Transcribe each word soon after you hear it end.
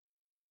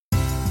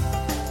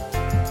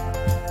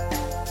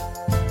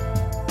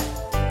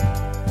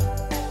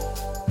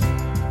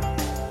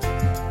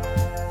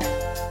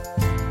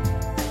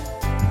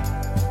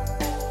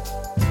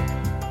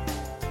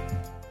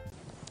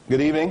Good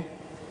evening.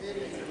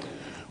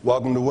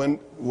 Welcome to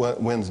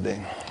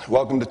Wednesday.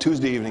 Welcome to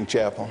Tuesday evening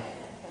chapel.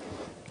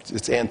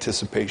 It's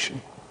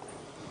anticipation.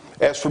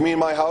 As for me and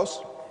my house,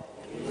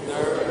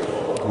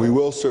 we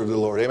will serve the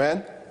Lord.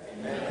 Amen?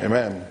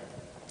 Amen.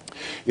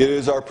 It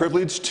is our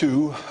privilege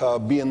to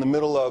be in the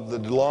middle of the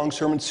long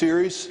sermon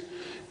series.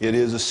 It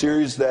is a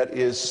series that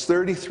is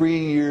 33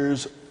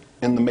 years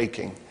in the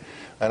making.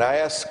 And I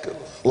asked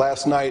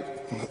last night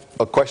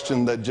a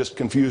question that just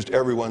confused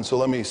everyone, so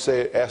let me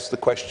ask the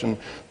question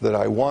that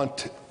I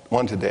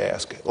wanted to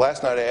ask.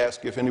 Last night I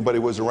asked if anybody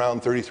was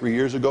around 33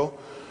 years ago.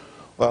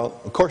 Well,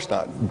 of course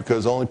not,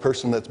 because the only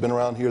person that's been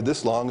around here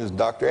this long is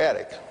Dr.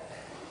 Attic,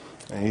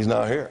 and he's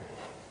not here.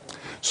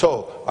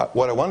 So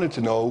what I wanted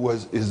to know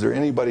was, is there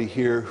anybody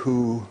here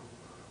who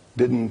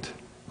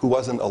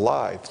wasn't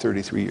alive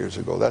 33 years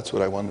ago? That's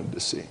what I wanted to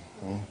see.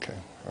 Okay,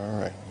 all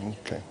right,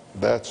 okay.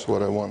 That's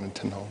what I wanted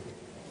to know.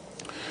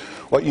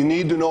 What you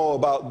need to know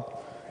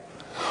about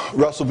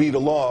Russell V.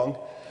 DeLong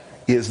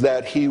is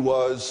that he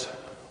was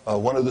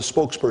one of the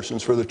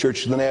spokespersons for the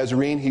Church of the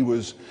Nazarene. He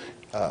was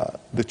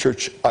the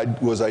church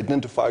was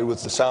identified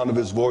with the sound of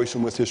his voice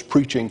and with his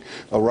preaching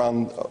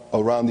around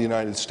the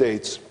United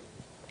States.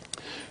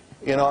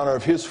 In honor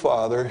of his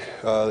father,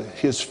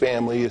 his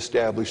family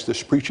established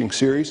this preaching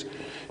series.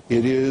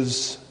 It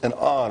is an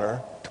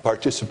honor to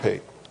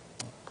participate.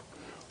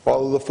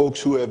 All of the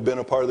folks who have been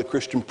a part of the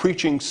Christian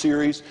preaching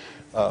series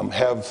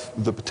have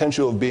the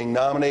potential of being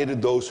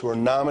nominated. Those who are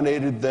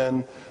nominated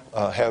then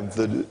have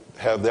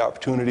the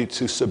opportunity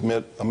to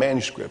submit a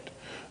manuscript.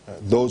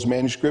 Those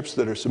manuscripts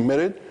that are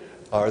submitted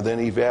are then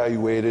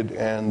evaluated,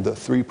 and the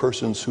three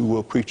persons who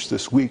will preach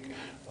this week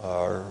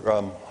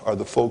are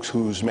the folks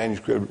whose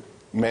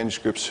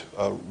manuscripts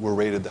were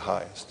rated the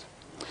highest.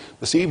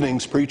 This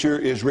evening's preacher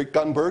is Rick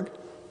Gundberg.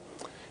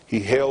 He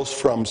hails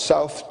from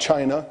South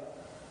China,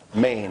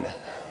 Maine.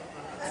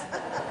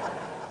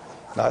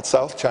 Not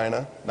South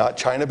China, not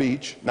China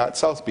Beach, not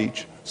South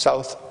Beach,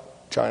 South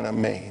China,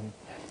 Maine.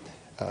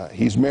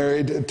 He's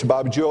married to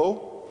Bobby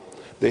Joe.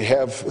 They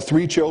have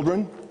 3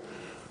 children,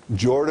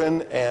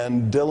 Jordan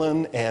and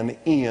Dylan and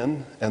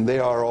Ian, and they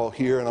are all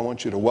here, and I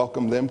want you to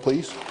welcome them,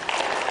 please.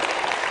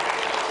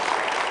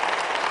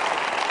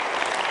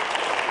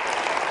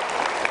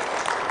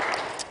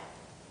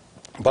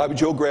 Bobby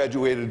Joe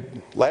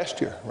graduated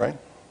last year, right?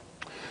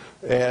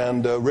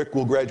 And Rick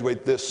will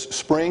graduate this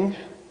spring.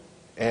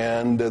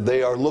 And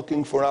they are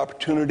looking for an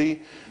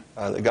opportunity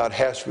that God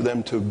has for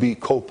them to be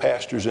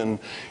co-pastors in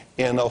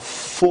a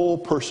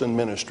full-person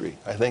ministry.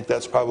 I think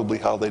that's probably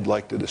how they'd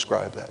like to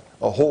describe that,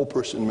 a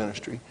whole-person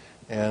ministry.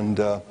 And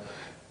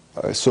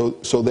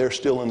so they're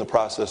still in the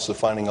process of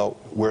finding out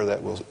where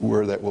that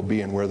will be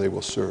and where they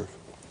will serve.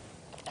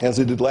 As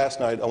they did last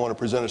night, I want to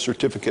present a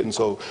certificate, and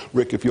so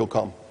Rick, if you'll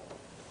come.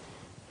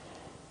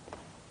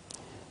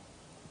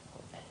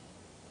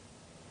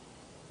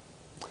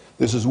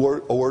 This is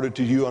awarded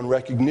to you on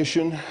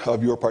recognition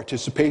of your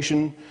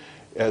participation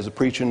as a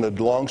preacher in the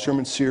long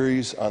sermon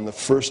series on the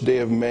first day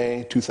of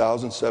May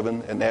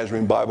 2007 at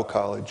Nazarene Bible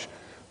College,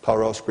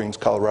 Colorado Springs,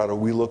 Colorado.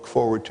 We look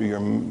forward to your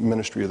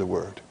ministry of the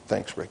Word.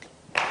 Thanks, Rick.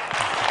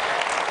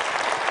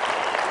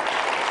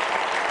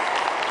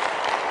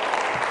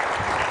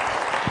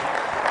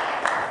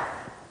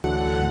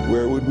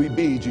 Where would we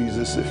be,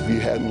 Jesus, if you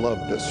hadn't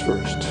loved us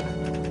first?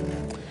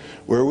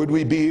 Where would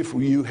we be if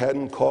you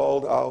hadn't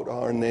called out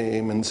our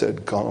name and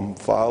said, "Come,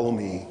 follow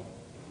me.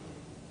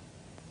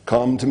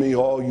 Come to me,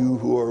 all you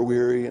who are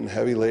weary and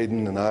heavy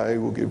laden, and I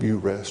will give you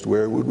rest"?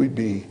 Where would we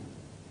be?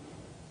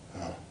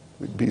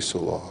 We'd be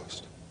so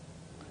lost.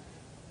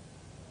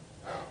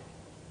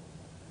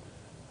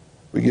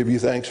 We give you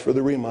thanks for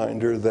the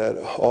reminder that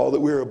all that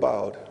we're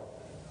about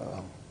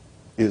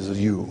is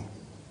you.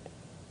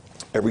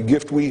 Every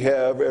gift we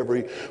have,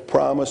 every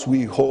promise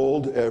we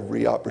hold,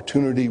 every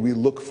opportunity we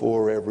look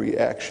for, every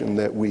action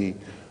that we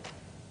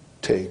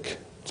take,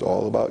 it's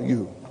all about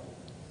you.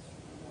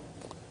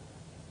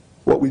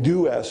 What we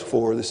do ask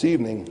for this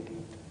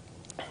evening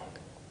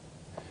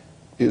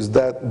is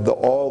that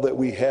all that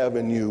we have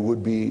in you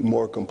would be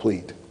more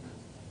complete.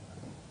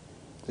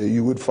 That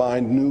you would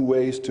find new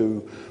ways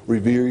to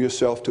reveal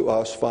yourself to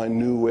us, find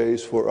new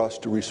ways for us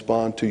to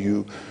respond to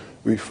you.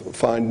 We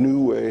find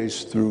new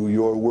ways through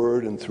your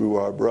word and through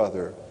our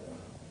brother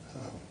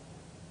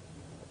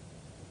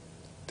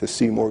to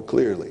see more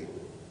clearly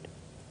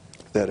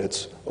that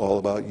it's all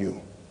about you.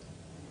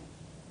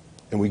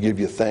 And we give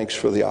you thanks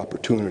for the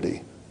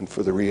opportunity and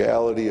for the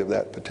reality of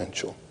that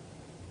potential.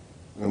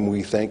 And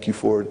we thank you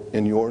for it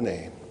in your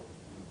name.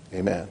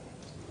 Amen.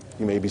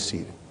 You may be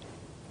seated.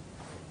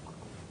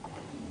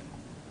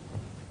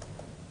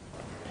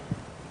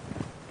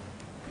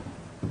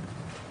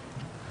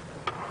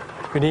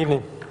 Good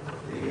evening.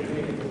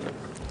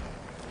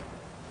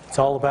 It's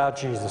all about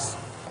Jesus.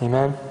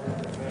 Amen?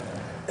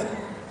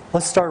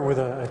 Let's start with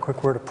a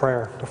quick word of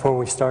prayer before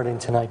we start in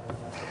tonight.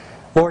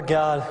 Lord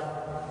God,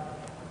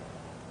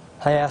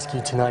 I ask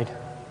you tonight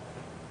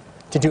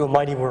to do a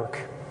mighty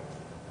work.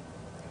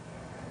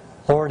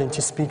 Lord, and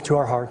to speak to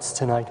our hearts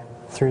tonight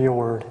through your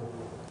word.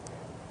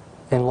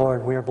 And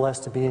Lord, we are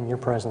blessed to be in your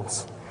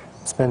presence,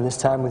 spend this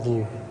time with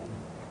you.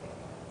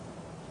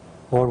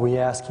 Lord, we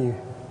ask you,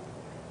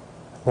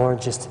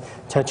 Lord, just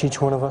touch each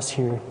one of us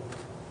here.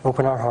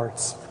 Open our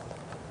hearts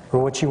for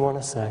what you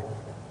want to say.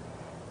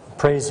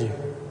 Praise you.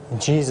 In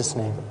Jesus'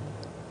 name,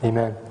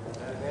 amen.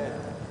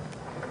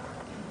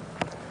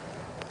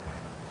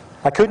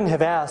 I couldn't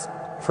have asked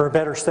for a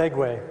better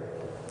segue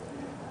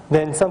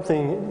than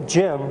something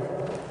Jim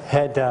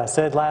had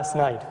said last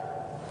night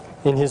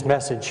in his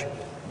message.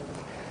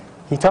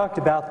 He talked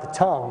about the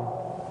tongue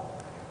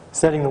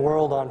setting the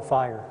world on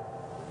fire.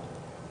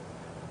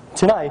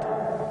 Tonight,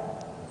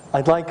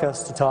 I'd like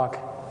us to talk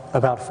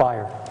about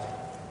fire,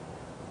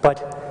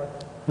 but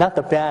not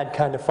the bad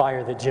kind of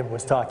fire that Jim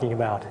was talking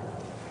about.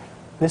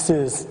 This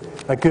is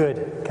a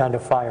good kind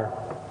of fire.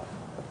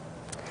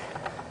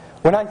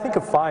 When I think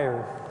of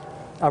fire,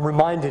 I'm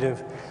reminded of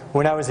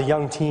when I was a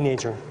young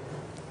teenager,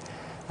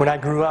 when I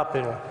grew up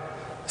in a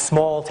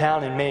small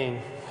town in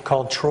Maine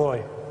called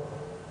Troy.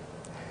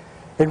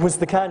 It was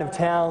the kind of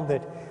town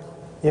that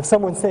if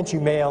someone sent you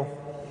mail,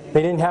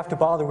 they didn't have to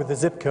bother with the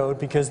zip code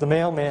because the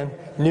mailman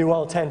knew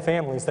all 10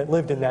 families that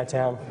lived in that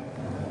town.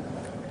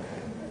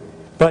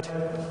 But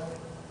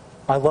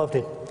I loved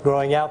it,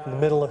 growing up in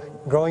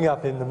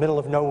the middle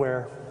of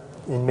nowhere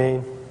in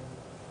Maine.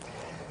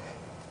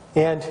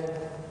 And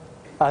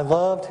I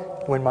loved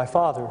when my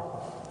father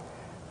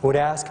would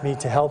ask me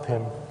to help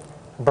him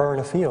burn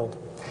a field.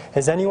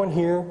 Has anyone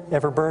here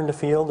ever burned a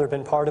field or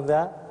been part of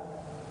that?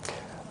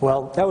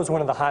 Well, that was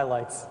one of the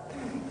highlights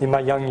in my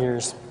young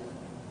years.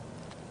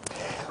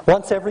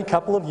 Once every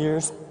couple of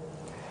years,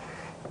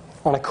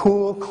 on a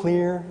cool,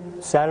 clear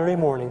Saturday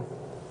morning,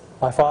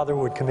 my father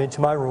would come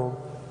into my room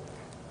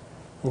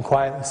and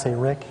quietly say,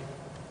 Rick,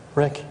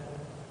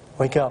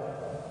 wake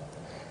up.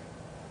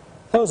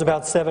 That was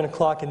about 7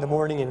 o'clock in the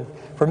morning, and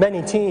for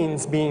many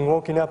teens, being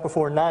woken up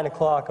before 9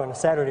 o'clock on a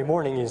Saturday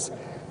morning is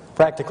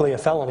practically a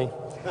felony.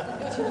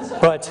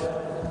 But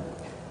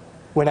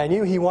when I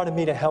knew he wanted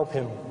me to help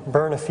him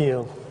burn a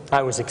field,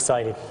 I was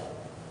excited.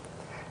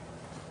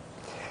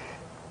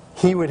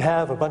 He would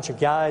have a bunch of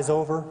guys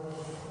over,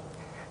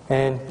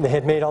 and they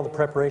had made all the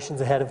preparations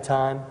ahead of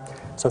time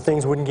so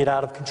things wouldn't get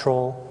out of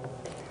control.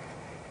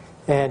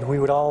 And we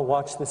would all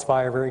watch this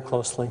fire very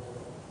closely.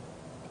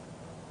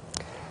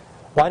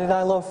 Why did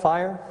I love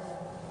fire?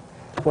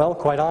 Well,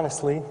 quite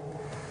honestly,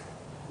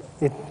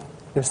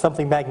 there's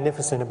something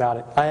magnificent about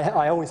it.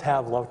 I always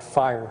have loved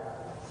fire.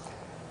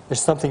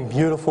 There's something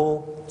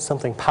beautiful,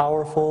 something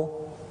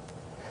powerful.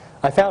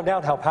 I found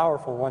out how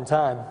powerful one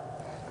time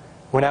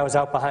when I was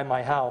out behind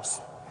my house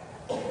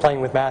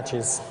playing with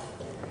matches.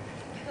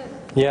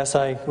 Yes,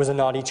 I was a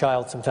naughty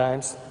child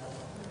sometimes.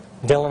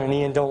 Dylan and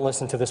Ian don't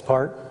listen to this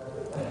part.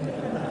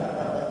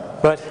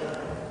 But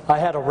I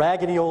had a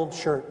raggedy old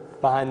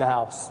shirt behind the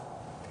house.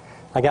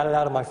 I got it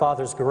out of my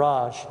father's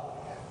garage,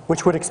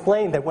 which would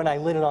explain that when I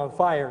lit it on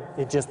fire,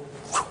 it just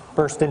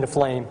burst into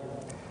flame,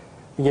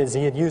 because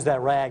he had used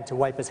that rag to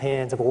wipe his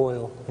hands of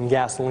oil and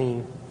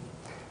gasoline.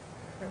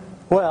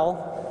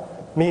 Well,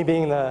 me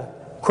being the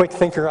quick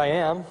thinker I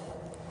am,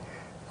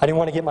 I didn't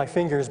want to get my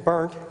fingers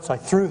burnt, so I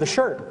threw the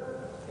shirt.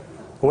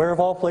 Where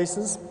of all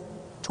places?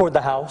 Toward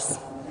the house.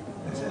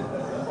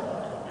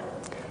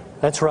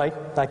 That's right,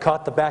 I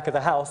caught the back of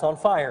the house on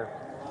fire.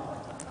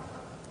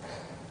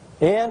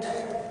 And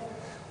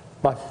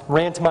I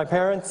ran to my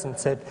parents and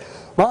said,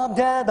 Mom,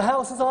 Dad, the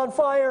house is on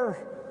fire.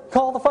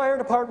 Call the fire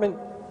department.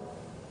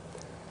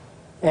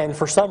 And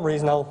for some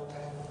reason, I'll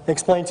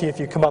explain to you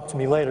if you come up to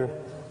me later,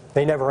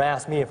 they never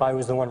asked me if I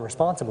was the one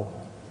responsible.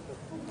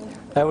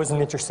 That was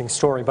an interesting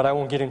story, but I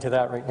won't get into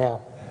that right now.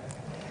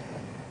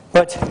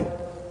 But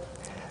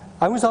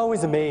I was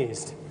always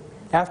amazed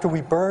after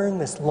we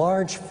burned this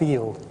large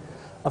field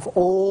of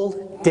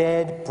old,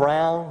 dead,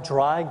 brown,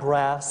 dry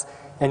grass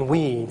and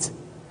weeds,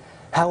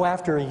 how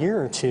after a year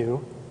or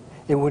two,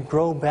 it would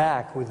grow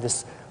back with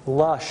this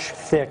lush,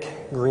 thick,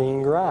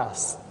 green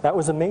grass. That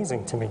was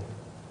amazing to me.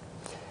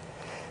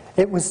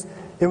 It was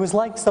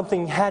like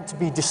something had to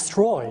be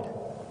destroyed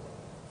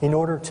in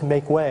order to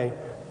make way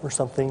for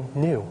something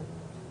new,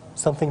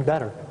 something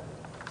better.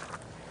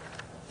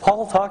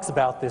 Paul talks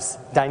about this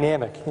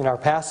dynamic in our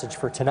passage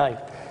for tonight.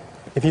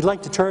 If you'd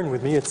like to turn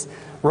with me, it's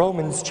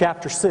Romans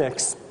chapter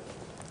 6,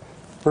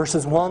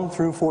 verses 1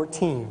 through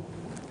 14.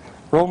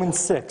 Romans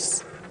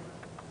 6,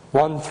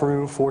 1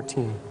 through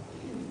 14.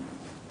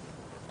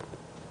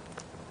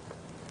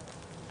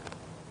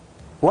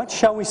 What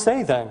shall we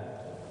say then?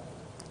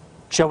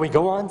 Shall we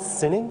go on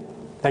sinning,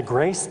 that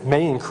grace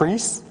may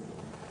increase?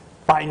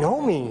 By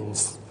no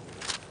means.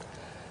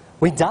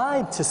 We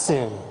died to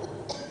sin.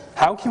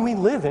 How can we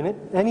live in it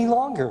any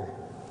longer?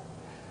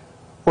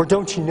 Or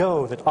don't you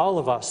know that all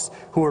of us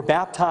who were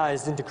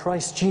baptized into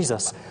Christ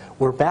Jesus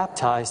were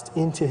baptized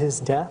into his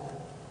death?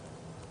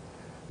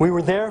 We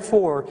were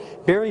therefore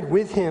buried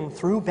with him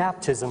through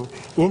baptism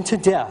into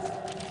death,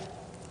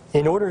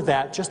 in order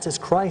that, just as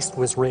Christ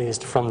was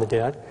raised from the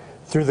dead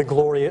through the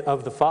glory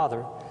of the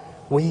Father,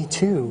 we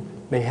too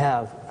may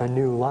have a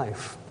new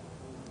life.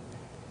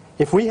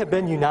 If we have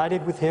been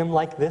united with him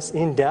like this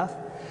in death,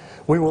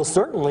 We will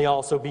certainly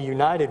also be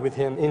united with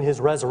him in his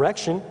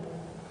resurrection.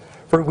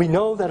 For we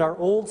know that our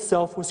old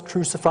self was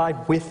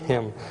crucified with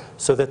him,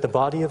 so that the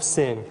body of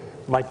sin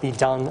might be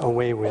done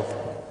away with,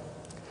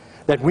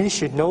 that we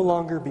should no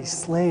longer be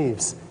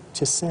slaves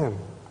to sin.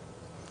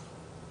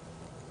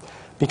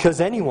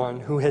 Because anyone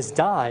who has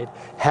died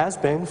has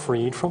been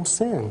freed from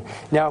sin.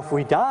 Now, if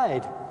we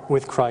died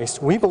with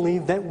Christ, we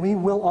believe that we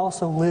will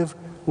also live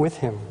with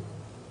him.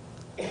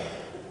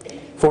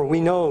 For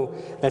we know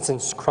that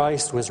since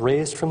Christ was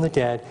raised from the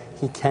dead,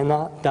 he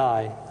cannot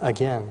die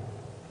again.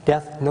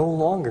 Death no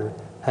longer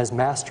has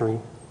mastery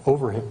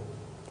over him.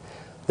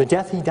 The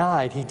death he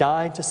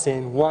died to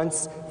sin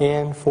once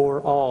and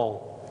for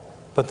all.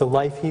 But the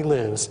life he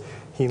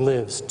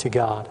lives to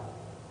God.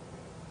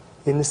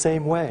 In the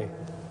same way,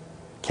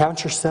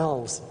 count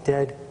yourselves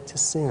dead to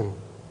sin,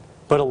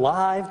 but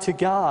alive to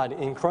God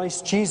in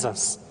Christ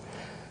Jesus.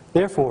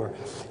 Therefore,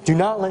 do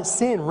not let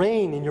sin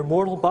reign in your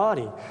mortal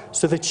body,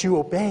 so that you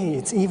obey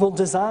its evil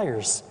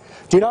desires.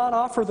 Do not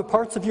offer the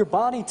parts of your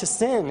body to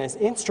sin as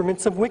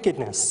instruments of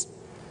wickedness,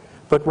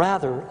 but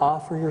rather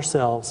offer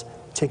yourselves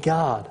to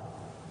God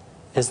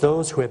as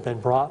those who have been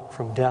brought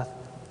from death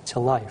to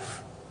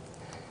life.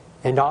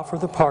 And offer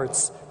the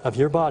parts of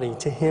your body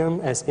to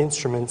him as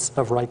instruments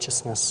of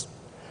righteousness.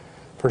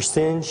 For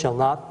sin shall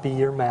not be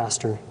your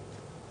master,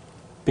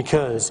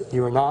 because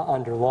you are not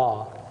under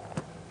law,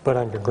 but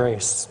under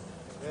grace.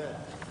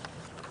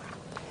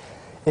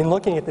 In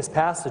looking at this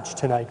passage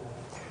tonight,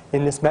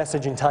 in this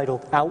message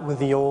entitled, Out with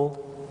the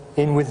Old,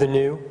 In with the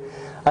New,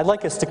 I'd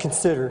like us to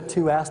consider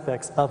two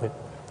aspects of it.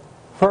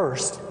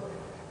 First,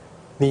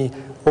 the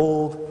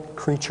old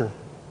creature.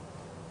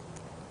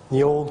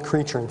 The old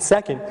creature. And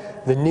second,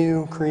 the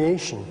new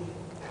creation.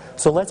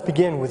 So let's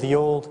begin with the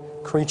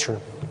old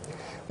creature.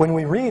 When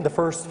we read the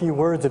first few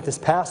words of this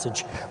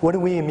passage, what do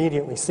we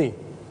immediately see?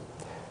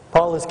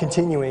 Paul is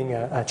continuing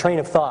a train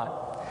of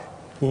thought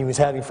he was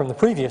having from the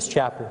previous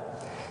chapter.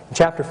 In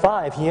chapter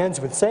 5, he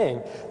ends with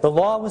saying, the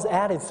law was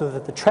added so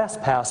that the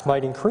trespass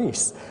might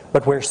increase.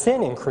 But where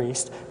sin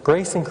increased,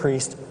 grace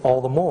increased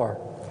all the more.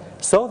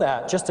 So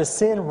that, just as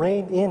sin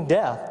reigned in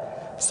death,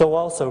 so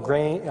also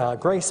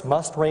grace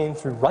must reign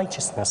through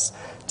righteousness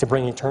to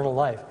bring eternal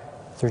life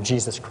through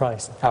Jesus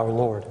Christ, our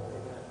Lord.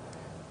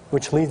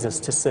 Which leads us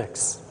to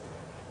 6,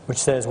 which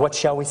says, what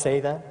shall we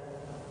say then?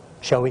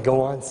 Shall we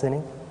go on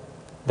sinning,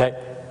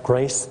 that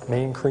grace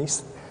may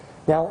increase?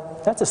 Now,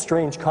 that's a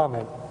strange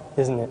comment,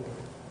 isn't it?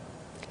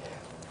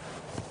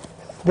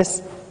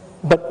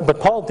 But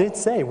Paul did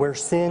say, where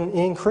sin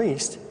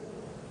increased,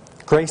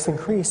 grace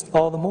increased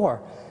all the more.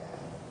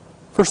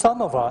 For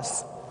some of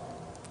us,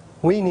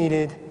 we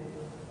needed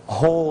a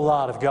whole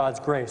lot of God's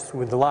grace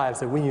with the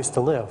lives that we used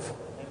to live.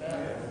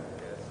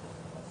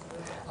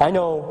 I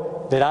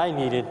know that I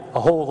needed a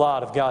whole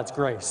lot of God's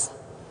grace.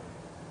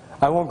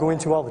 I won't go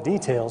into all the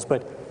details,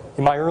 but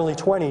in my early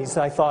 20s,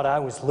 I thought I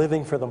was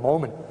living for the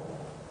moment.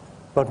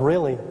 But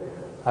really,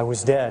 I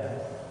was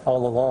dead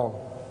all along.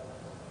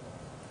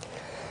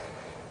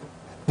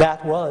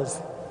 That was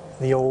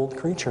the old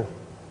creature.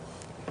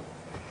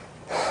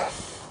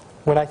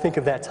 When I think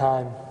of that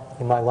time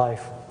in my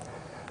life,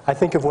 I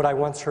think of what I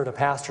once heard a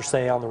pastor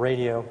say on the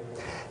radio.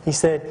 He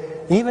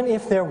said, even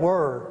if there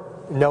were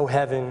no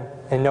heaven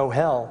and no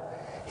hell,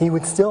 he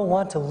would still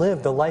want to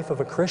live the life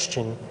of a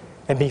Christian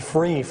and be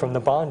free from the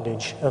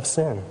bondage of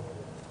sin.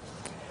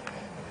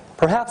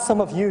 Perhaps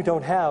some of you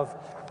don't have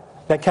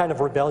that kind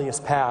of rebellious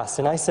past,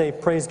 and I say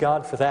praise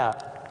God for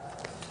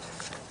that.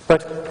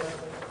 But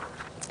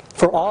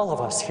for all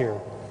of us here,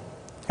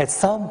 at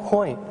some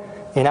point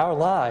in our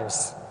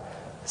lives,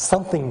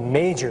 something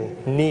major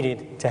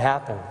needed to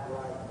happen.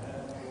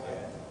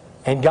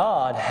 And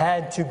God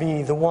had to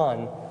be the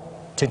one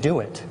to do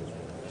it.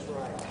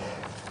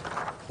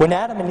 When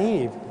Adam and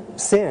Eve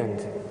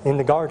sinned in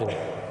the garden,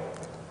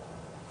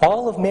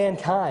 all of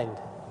mankind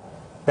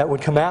that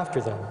would come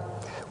after them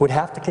would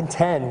have to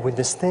contend with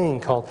this thing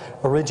called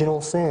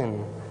original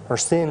sin, or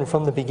sin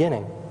from the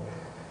beginning.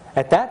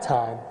 At that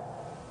time,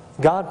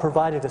 God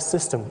provided a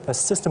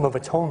system of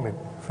atonement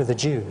for the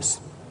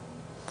Jews,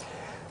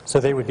 so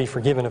they would be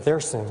forgiven of their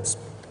sins.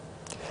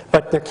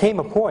 But there came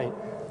a point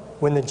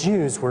when the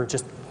Jews were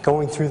just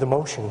going through the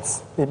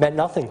motions. It meant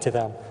nothing to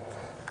them.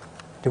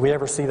 Do we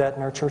ever see that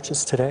in our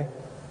churches today?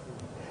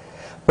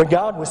 But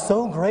God was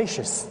so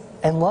gracious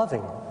and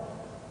loving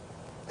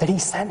that He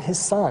sent His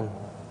Son,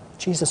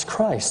 Jesus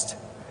Christ,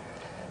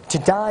 to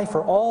die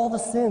for all the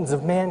sins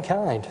of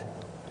mankind.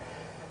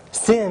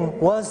 Sin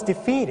was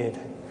defeated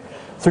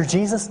through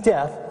Jesus'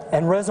 death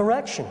and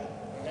resurrection.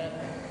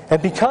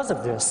 And because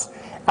of this,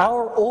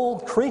 our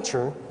old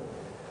creature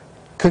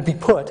could be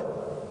put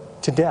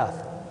to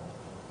death.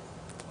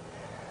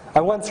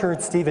 I once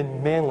heard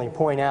Stephen Manley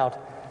point out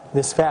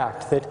this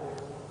fact, that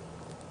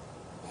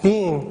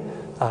being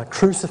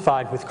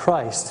crucified with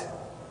Christ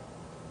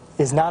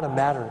is not a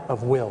matter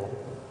of will.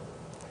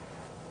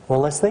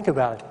 Well, let's think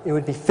about it. It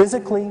would be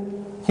physically,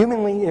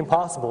 humanly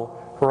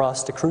impossible for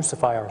us to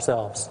crucify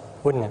ourselves,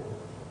 wouldn't it?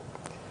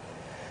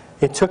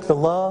 It took the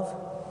love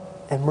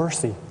and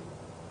mercy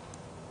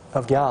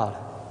of God.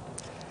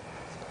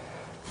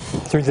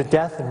 Through the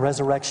death and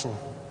resurrection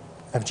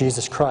of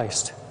Jesus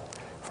Christ,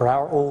 for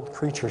our old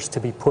creatures to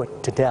be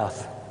put to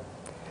death.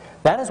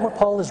 That is what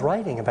Paul is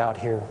writing about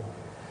here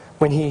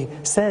when he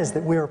says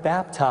that we are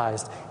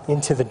baptized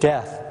into the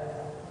death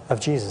of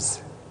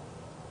Jesus.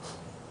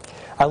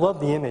 I love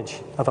the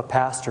image of a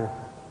pastor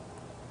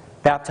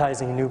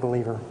baptizing a new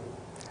believer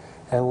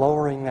and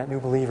lowering that new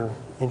believer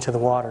into the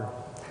water,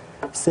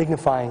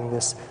 signifying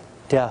this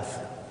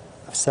death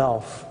of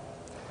self,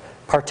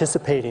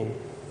 participating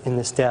in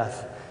this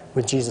death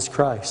with Jesus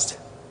Christ.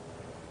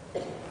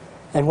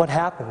 And what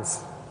happens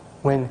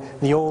when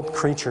the old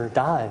creature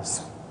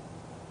dies?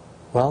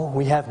 Well,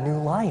 we have new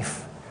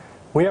life.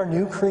 We are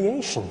new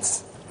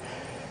creations.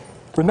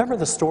 Remember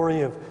the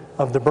story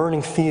of the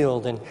burning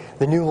field and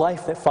the new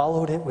life that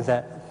followed it with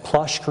that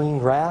plush green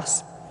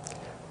grass?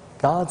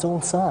 God's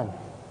own Son,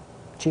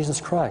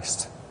 Jesus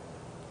Christ,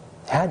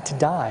 had to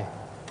die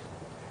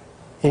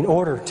in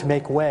order to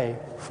make way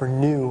for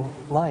new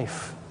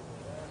life.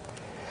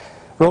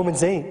 Romans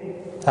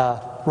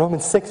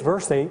 6,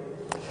 verse 8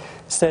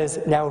 says,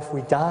 "Now if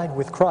we died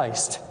with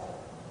Christ,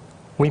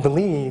 we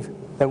believe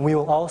that we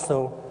will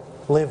also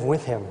live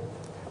with Him."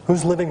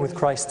 Who's living with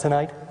Christ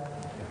tonight?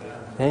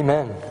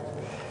 Amen.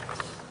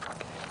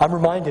 I'm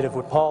reminded of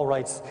what Paul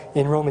writes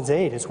in Romans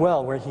 8 as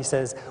well, where he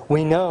says,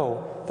 "We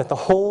know that the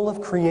whole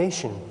of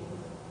creation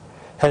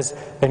has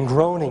been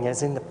groaning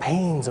as in the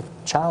pains of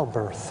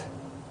childbirth,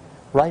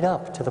 right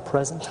up to the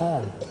present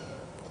time."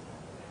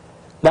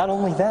 Not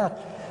only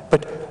that,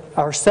 but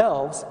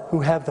ourselves,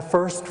 who have the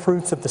first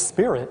fruits of the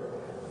Spirit,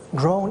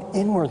 groan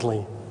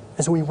inwardly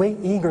as we wait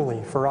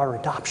eagerly for our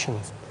adoption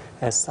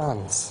as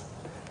sons,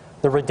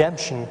 the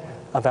redemption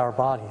of our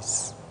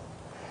bodies.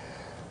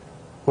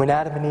 When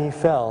Adam and Eve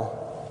fell,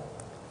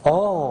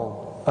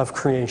 all of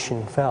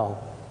creation fell.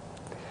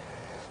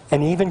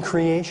 And even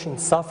creation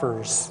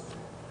suffers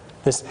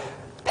this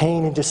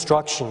pain and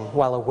destruction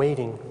while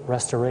awaiting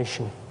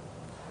restoration.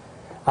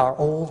 Our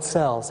old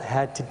selves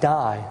had to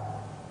die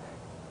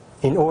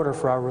in order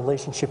for our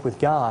relationship with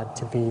God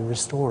to be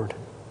restored.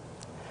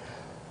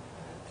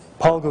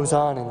 Paul goes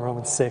on in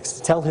Romans 6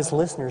 to tell his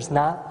listeners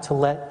not to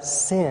let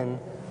sin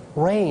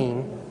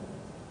reign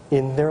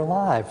in their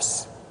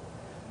lives.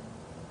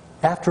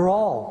 After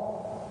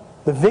all,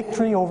 the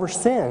victory over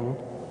sin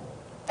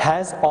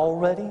has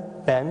already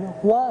been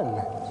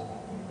won.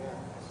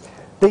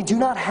 They do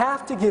not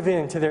have to give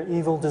in to their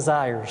evil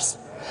desires.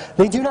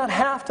 They do not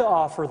have to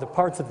offer the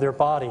parts of their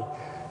body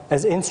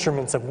as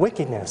instruments of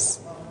wickedness.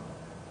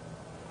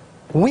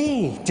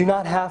 We do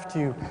not have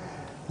to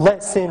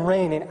let sin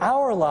reign in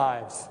our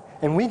lives,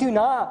 and we do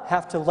not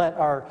have to let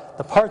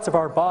the parts of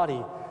our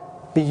body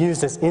be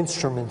used as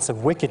instruments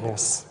of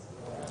wickedness.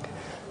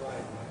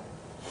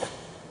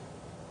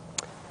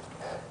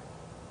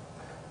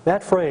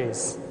 That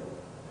phrase,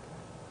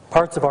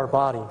 parts of our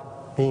body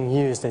being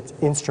used as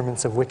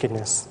instruments of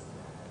wickedness,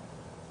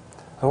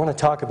 I want to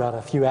talk about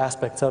a few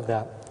aspects of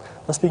that.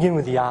 Let's begin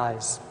with the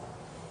eyes.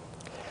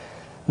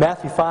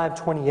 Matthew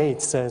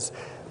 5:28 says,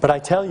 "But I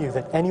tell you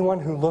that anyone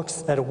who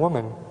looks at a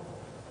woman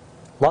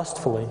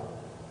lustfully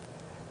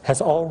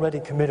has already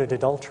committed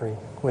adultery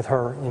with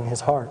her in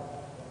his heart."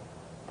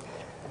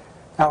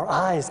 Our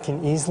eyes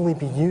can easily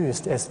be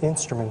used as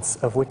instruments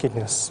of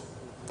wickedness,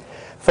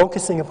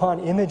 focusing upon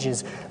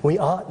images we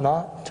ought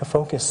not to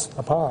focus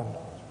upon.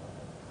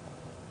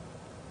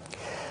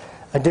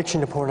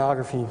 Addiction to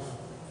pornography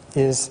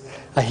is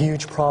a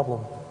huge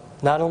problem,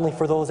 not only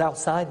for those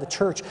outside the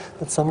church,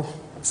 but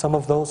some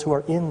of those who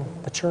are in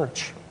the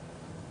church.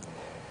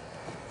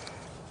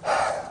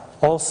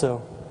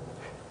 Also,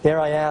 dare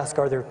I ask,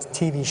 are there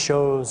TV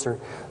shows or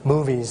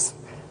movies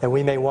that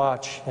we may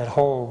watch at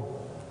home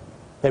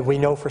that we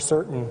know for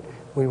certain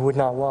we would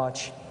not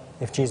watch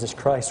if Jesus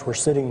Christ were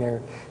sitting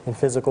there in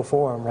physical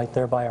form right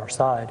there by our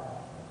side?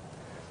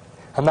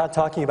 I'm not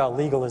talking about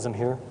legalism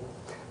here.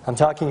 I'm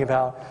talking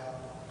about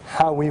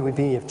how we would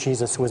be if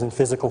Jesus was in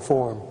physical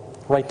form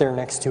right there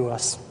next to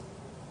us.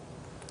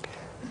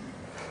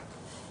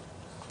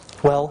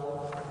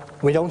 Well,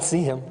 we don't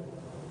see Him,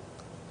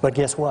 but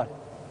guess what?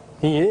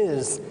 He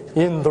is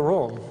in the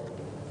room.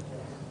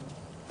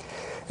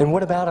 And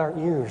what about our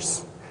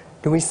ears?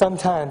 Do we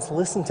sometimes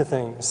listen to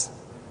things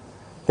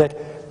that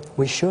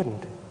we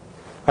shouldn't?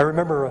 I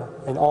remember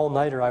an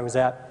all-nighter I was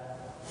at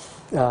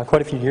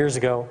quite a few years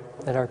ago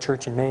at our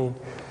church in Maine,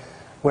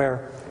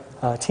 where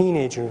a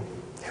teenager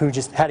who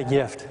just had a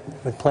gift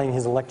with playing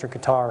his electric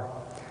guitar.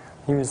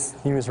 He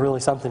was really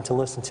something to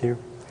listen to.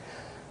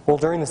 Well,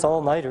 during this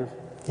all-nighter,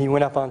 he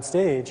went up on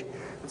stage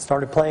and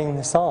started playing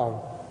the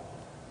song.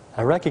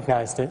 I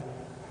recognized it,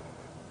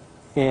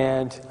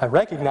 and I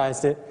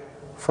recognized it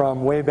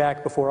from way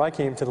back before I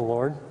came to the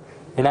Lord,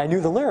 and I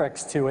knew the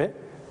lyrics to it,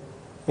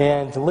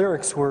 and the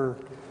lyrics were,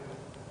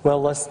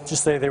 well, let's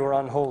just say they were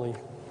unholy,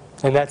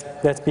 and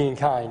that's being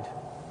kind.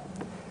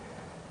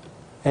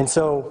 And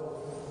so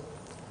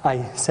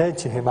I said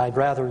to him, I'd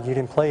rather you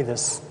didn't play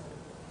this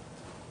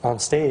on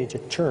stage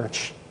at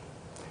church.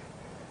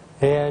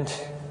 And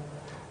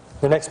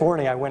The next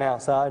morning I went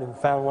outside and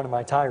found one of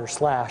my tires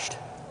slashed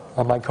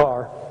on my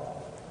car.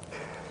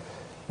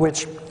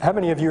 Which, how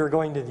many of you are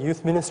going to the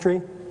youth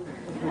ministry?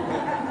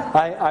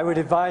 I would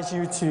advise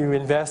you to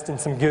invest in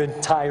some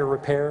good tire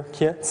repair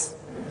kits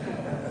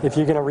if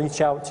you're going to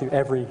reach out to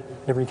every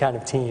kind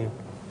of teen.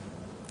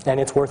 And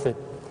it's worth it.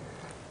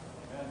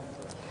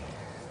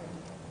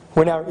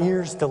 When our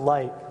ears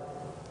delight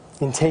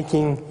in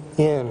taking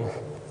in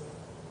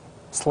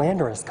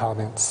slanderous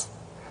comments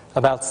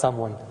about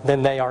someone,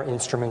 then they are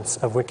instruments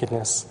of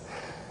wickedness.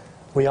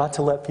 We ought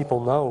to let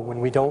people know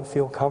when we don't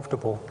feel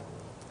comfortable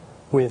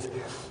with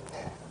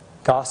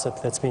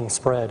gossip that's being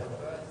spread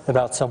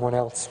about someone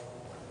else.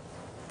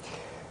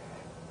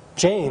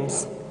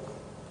 James,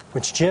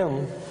 which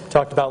Jim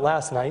talked about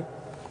last night,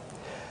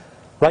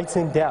 writes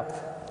in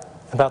depth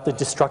about the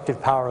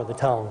destructive power of the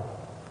tongue.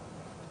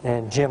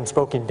 And Jim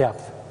spoke in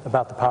depth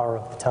about the power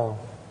of the tongue.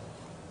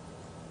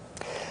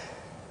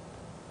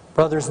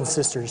 Brothers and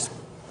sisters,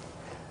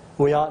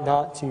 we ought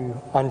not to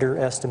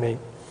underestimate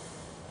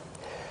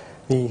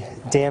the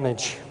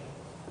damage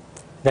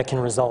that can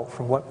result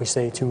from what we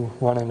say to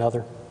one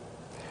another.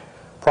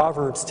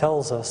 Proverbs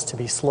tells us to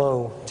be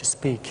slow to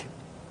speak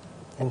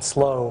and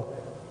slow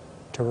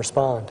to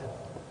respond.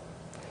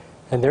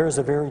 And there is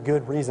a very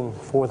good reason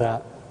for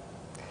that.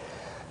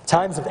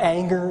 Times of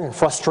anger and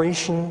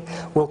frustration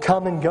will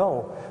come and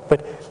go,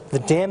 but the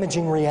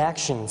damaging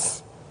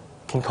reactions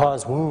can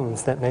cause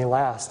wounds that may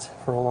last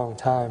for a long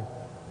time.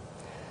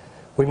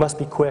 We must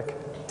be quick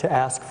to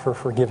ask for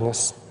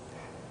forgiveness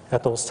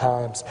at those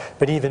times,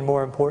 but even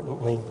more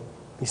importantly,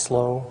 be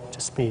slow to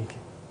speak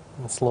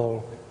and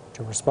slow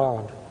to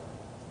respond.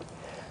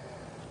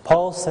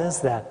 Paul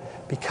says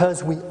that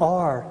because we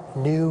are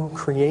new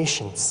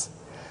creations,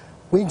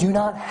 we do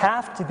not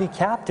have to be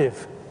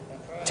captive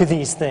to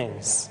these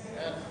things.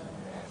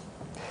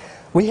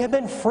 We have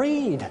been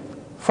freed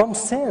from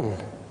sin.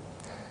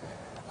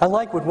 I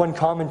like what one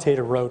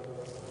commentator wrote.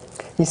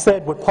 He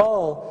said, what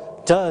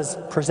Paul does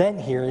present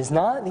here is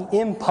not the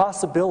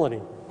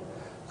impossibility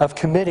of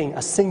committing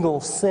a single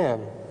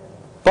sin,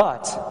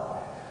 but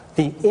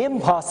the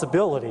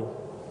impossibility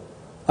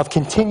of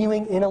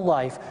continuing in a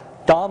life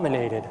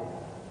dominated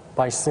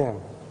by sin.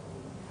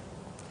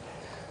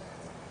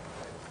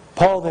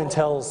 Paul then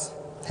tells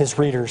his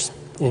readers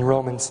in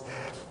Romans,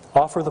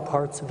 offer the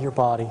parts of your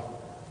body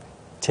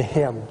to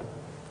Him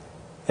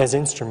as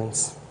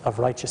instruments of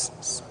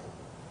righteousness.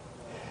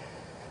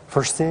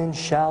 For sin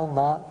shall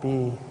not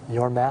be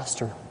your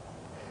master,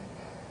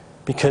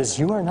 because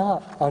you are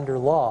not under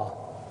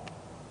law,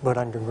 but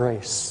under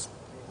grace.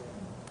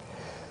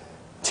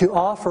 To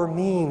offer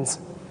means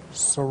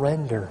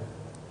surrender.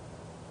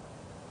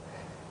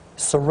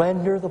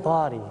 Surrender the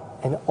body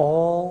and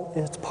all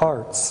its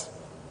parts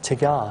to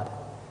God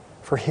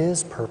for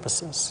His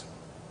purposes.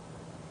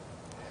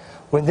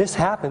 When this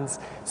happens,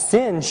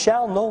 sin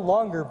shall no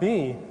longer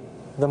be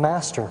the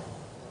master,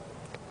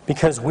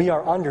 because we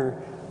are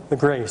under the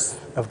grace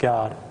of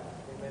God.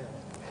 Amen.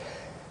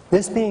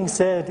 This being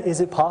said, is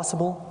it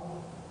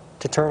possible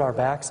to turn our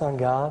backs on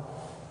God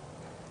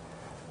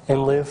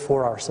and live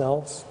for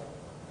ourselves?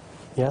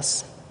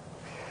 Yes.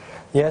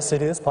 Yes,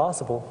 it is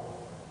possible.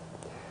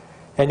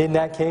 And in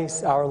that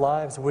case, our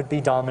lives would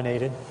be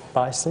dominated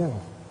by sin.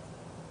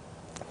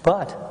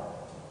 But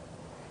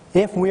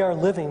if we are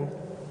living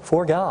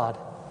for God,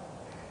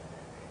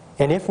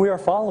 and if we are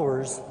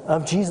followers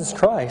of Jesus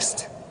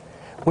Christ,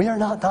 we are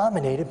not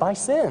dominated by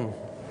sin.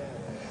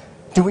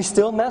 Do we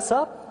still mess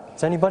up?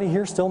 Does anybody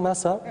here still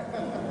mess up?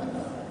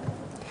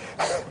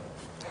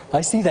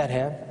 I see that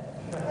hand.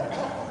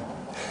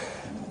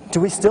 Do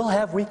we still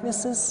have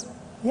weaknesses?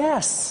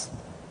 Yes.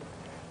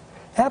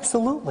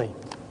 Absolutely.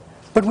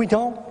 But we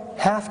don't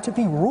have to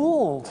be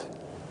ruled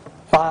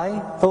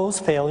by those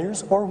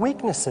failures or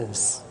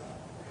weaknesses.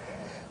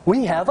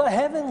 We have a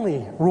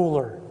heavenly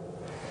ruler.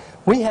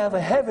 We have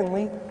a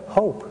heavenly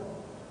hope.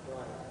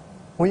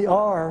 We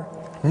are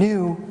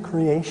new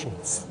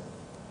creations.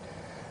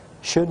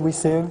 Should we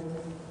sin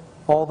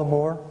all the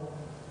more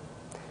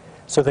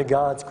so that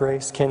God's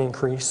grace can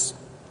increase?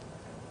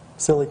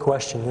 Silly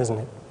question, isn't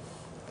it?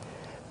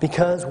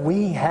 Because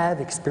we have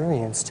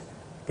experienced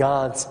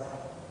God's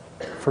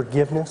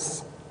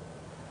forgiveness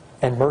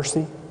and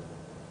mercy.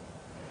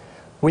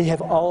 We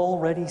have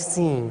already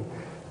seen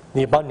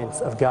the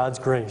abundance of God's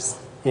grace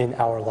in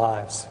our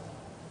lives.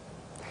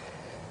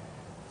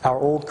 Our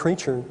old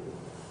creature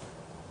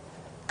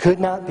could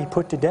not be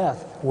put to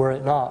death were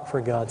it not for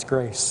God's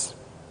grace.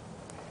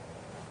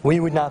 We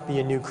would not be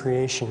a new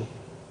creation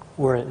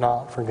were it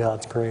not for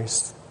God's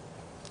grace.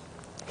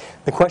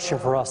 The question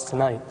for us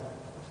tonight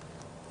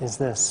is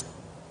this: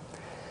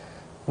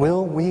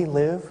 will we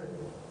live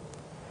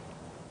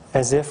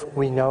as if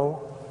we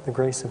know the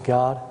grace of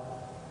God?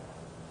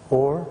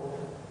 Or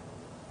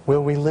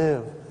will we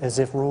live as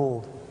if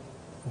ruled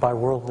by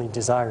worldly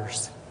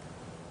desires?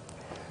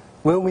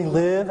 Will we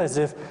live as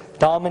if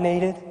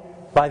dominated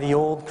by the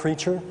old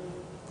creature?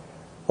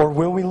 Or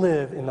will we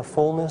live in the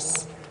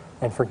fullness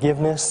and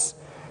forgiveness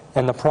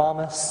and the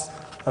promise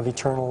of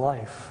eternal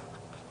life?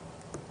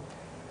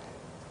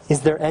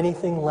 Is there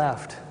anything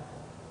left?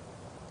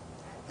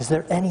 Is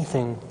there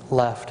anything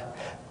left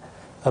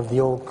of the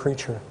old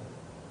creature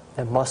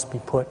that must be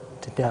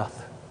put to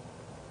death?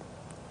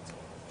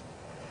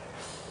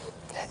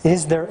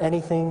 Is there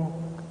anything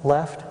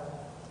left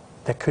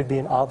that could be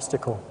an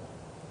obstacle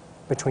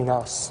between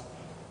us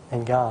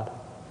and God?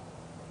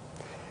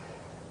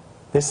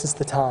 This is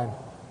the time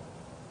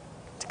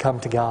to come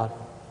to God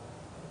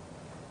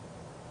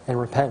and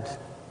repent.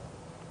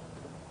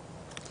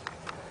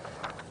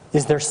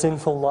 Is there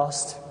sinful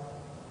lust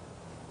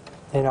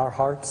in our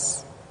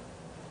hearts?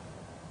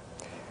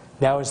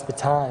 Now is the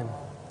time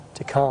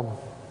to come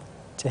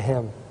to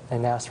Him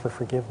and ask for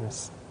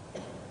forgiveness.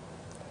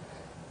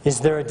 Is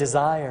there a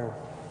desire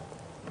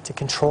to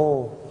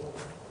control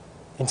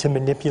and to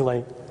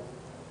manipulate?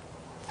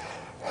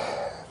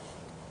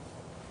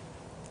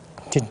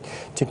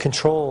 To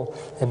control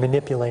and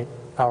manipulate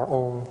our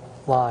own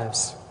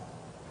lives,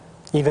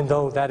 even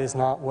though that is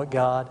not what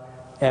God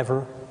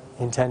ever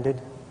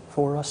intended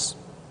for us?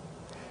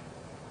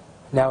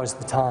 Now is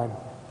the time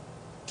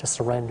to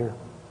surrender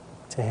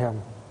to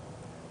Him.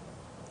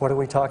 What are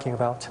we talking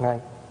about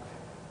tonight?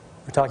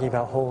 We're talking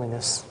about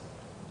holiness.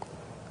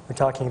 We're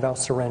talking about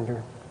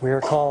surrender. We are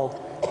called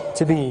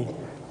to be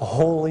a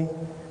holy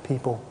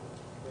people.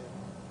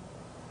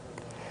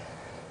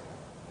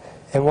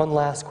 And one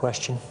last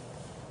question.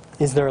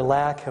 Is there a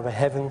lack of a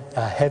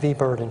heavy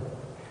burden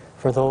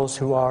for those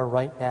who are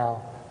right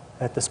now,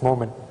 at this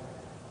moment,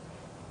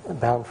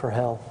 bound for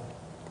hell?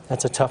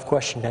 That's a tough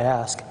question to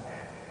ask.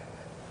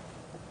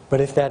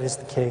 But if that is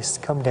the case,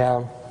 come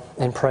down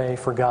and pray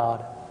for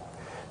God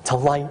to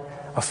light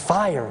a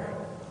fire,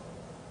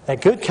 a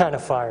good kind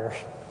of fire,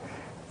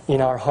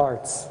 in our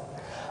hearts.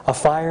 A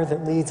fire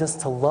that leads us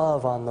to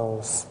love on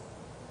those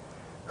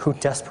who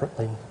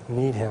desperately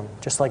need Him,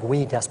 just like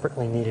we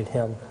desperately needed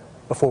Him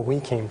before we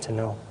came to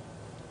know.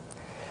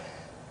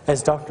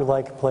 As Dr.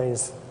 Like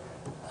plays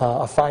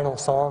a final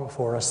song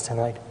for us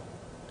tonight,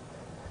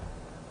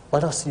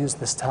 let us use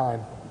this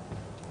time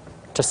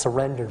to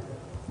surrender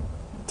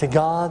to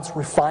God's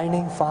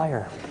refining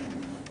fire.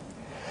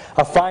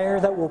 A fire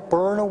that will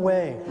burn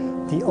away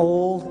the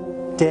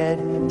old,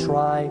 dead,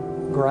 dry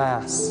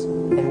grass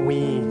and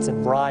weeds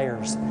and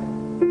briars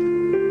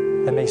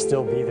that may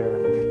still be there.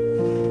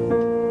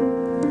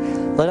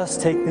 Let us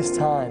take this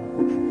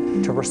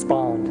time to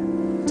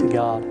respond to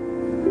God,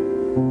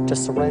 to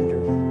surrender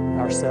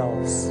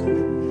ourselves,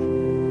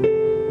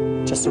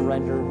 to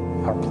surrender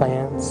our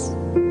plans,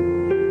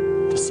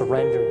 to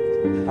surrender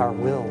our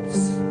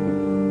wills.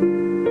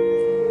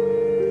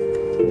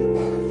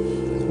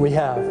 We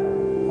have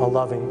a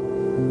loving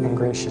and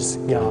gracious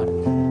God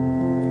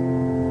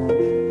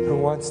who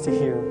wants to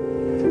hear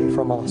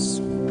from us.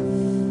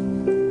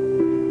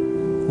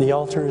 The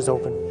altar is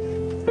open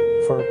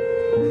for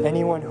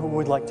anyone who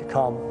would like to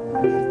come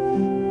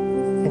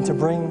and to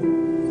bring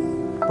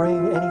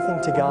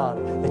anything to God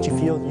that you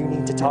feel you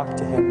need to talk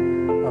to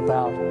Him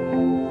about.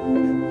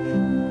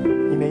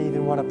 You may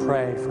even want to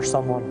pray for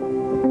someone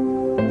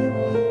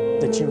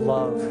that you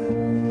love,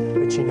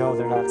 but you know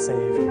they're not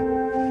saved.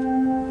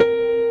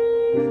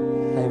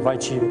 I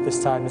invite you at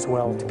this time as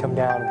well to come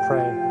down and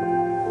pray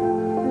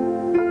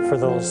for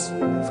those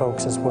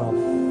folks as well.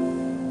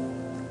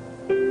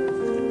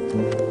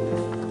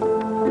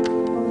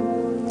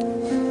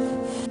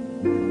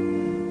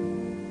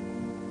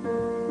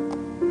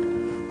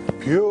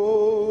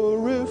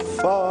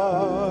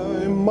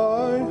 Purify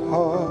my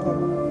heart,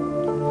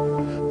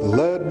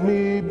 let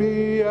me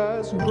be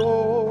as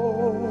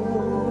gold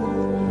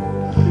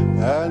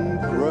and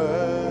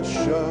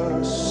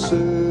precious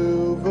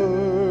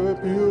silver.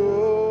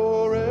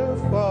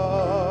 Purify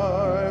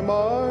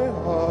my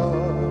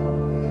heart,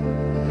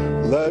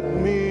 let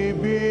me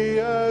be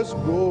as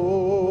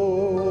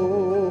gold,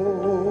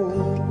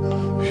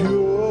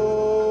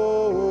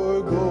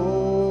 pure gold.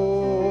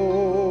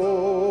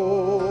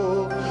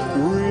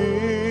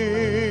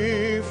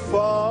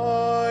 Refine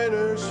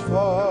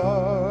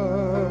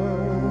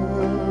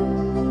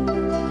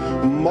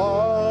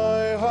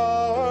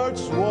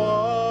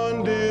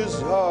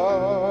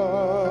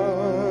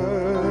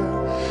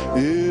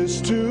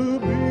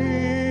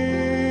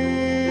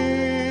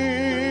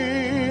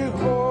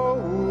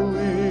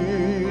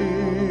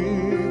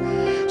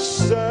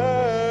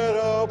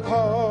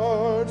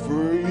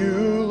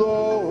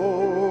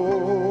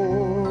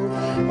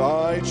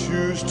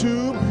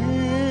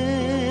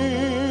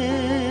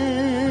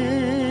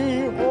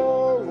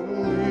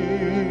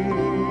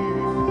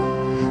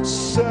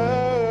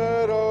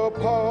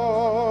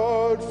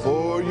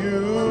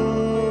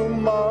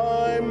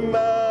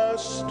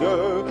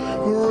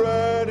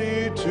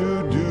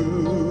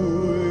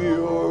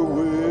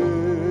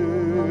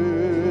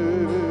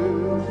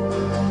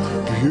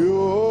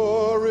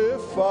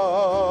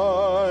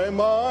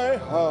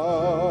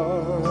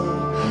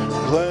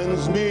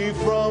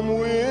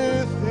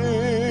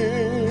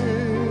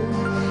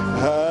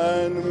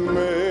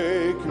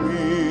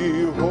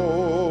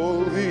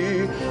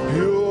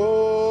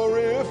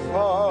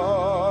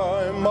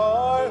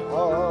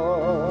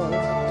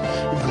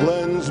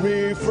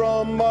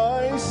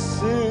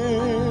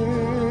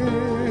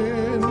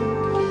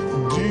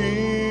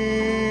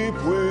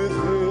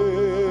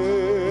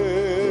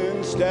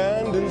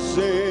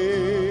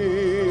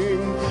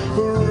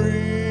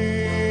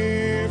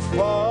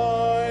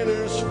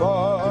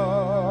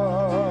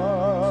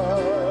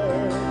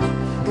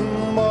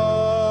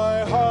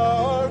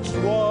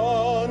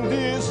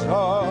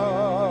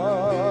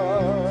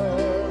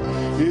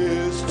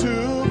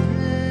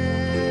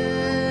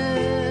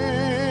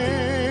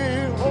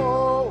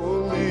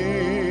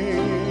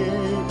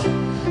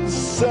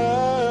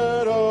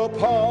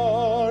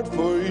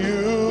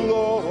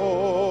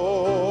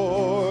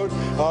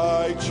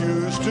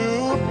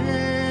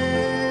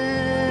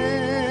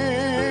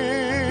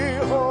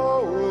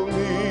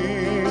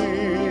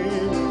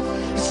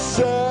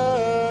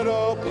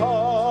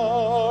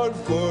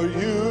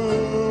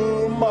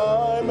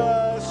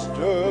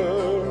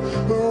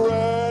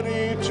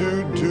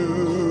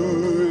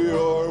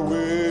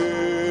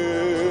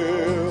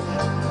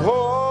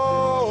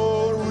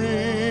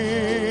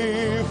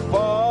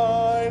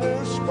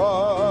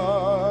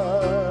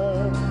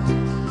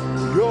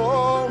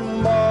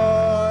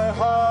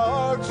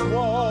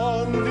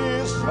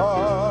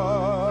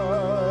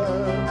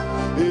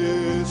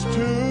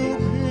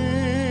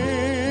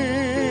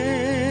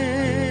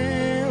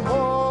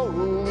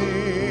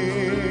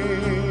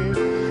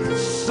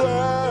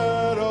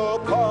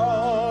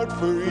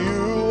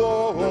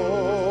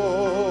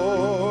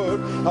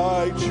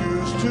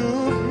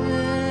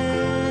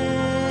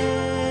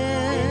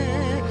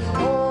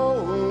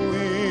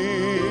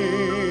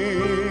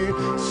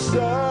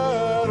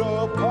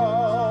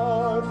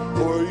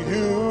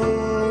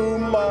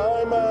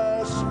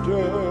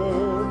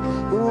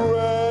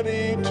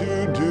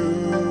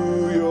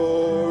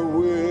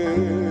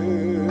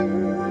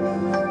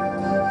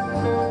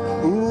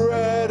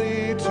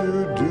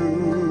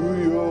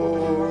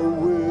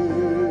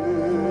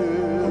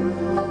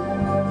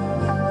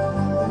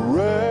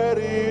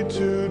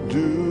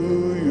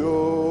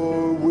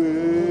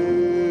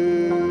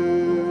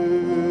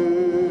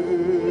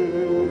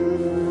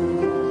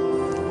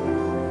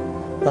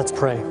Let's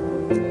pray.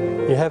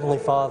 Dear Heavenly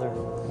Father,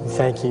 we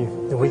thank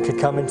you that we could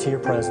come into your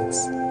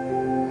presence,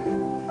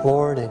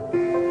 Lord,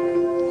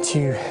 and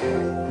to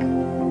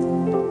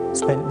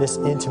spend this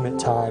intimate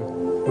time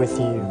with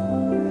you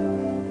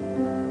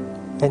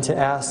and to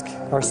ask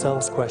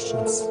ourselves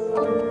questions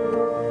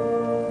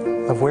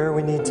of where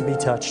we need to be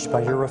touched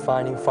by your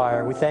refining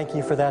fire. We thank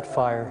you for that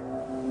fire,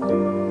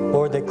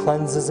 Lord, that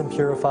cleanses and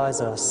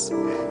purifies us.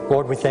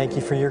 Lord, we thank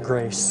you for your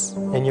grace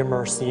and your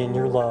mercy and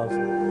your love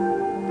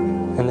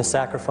and the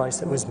sacrifice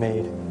that was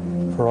made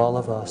for all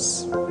of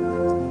us.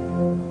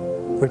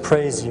 We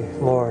praise you,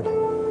 Lord,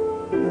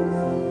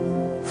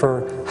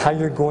 for how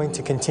you're going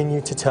to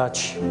continue to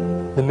touch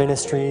the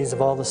ministries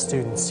of all the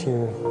students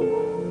here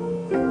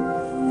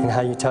and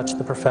how you touch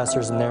the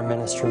professors in their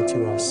ministry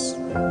to us.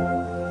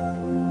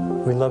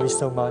 We love you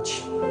so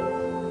much.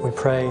 We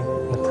pray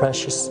in the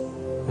precious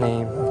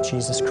name of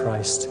Jesus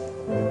Christ.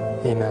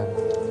 Amen.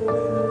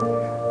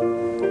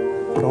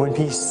 Go in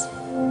peace.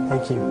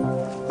 Thank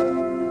you.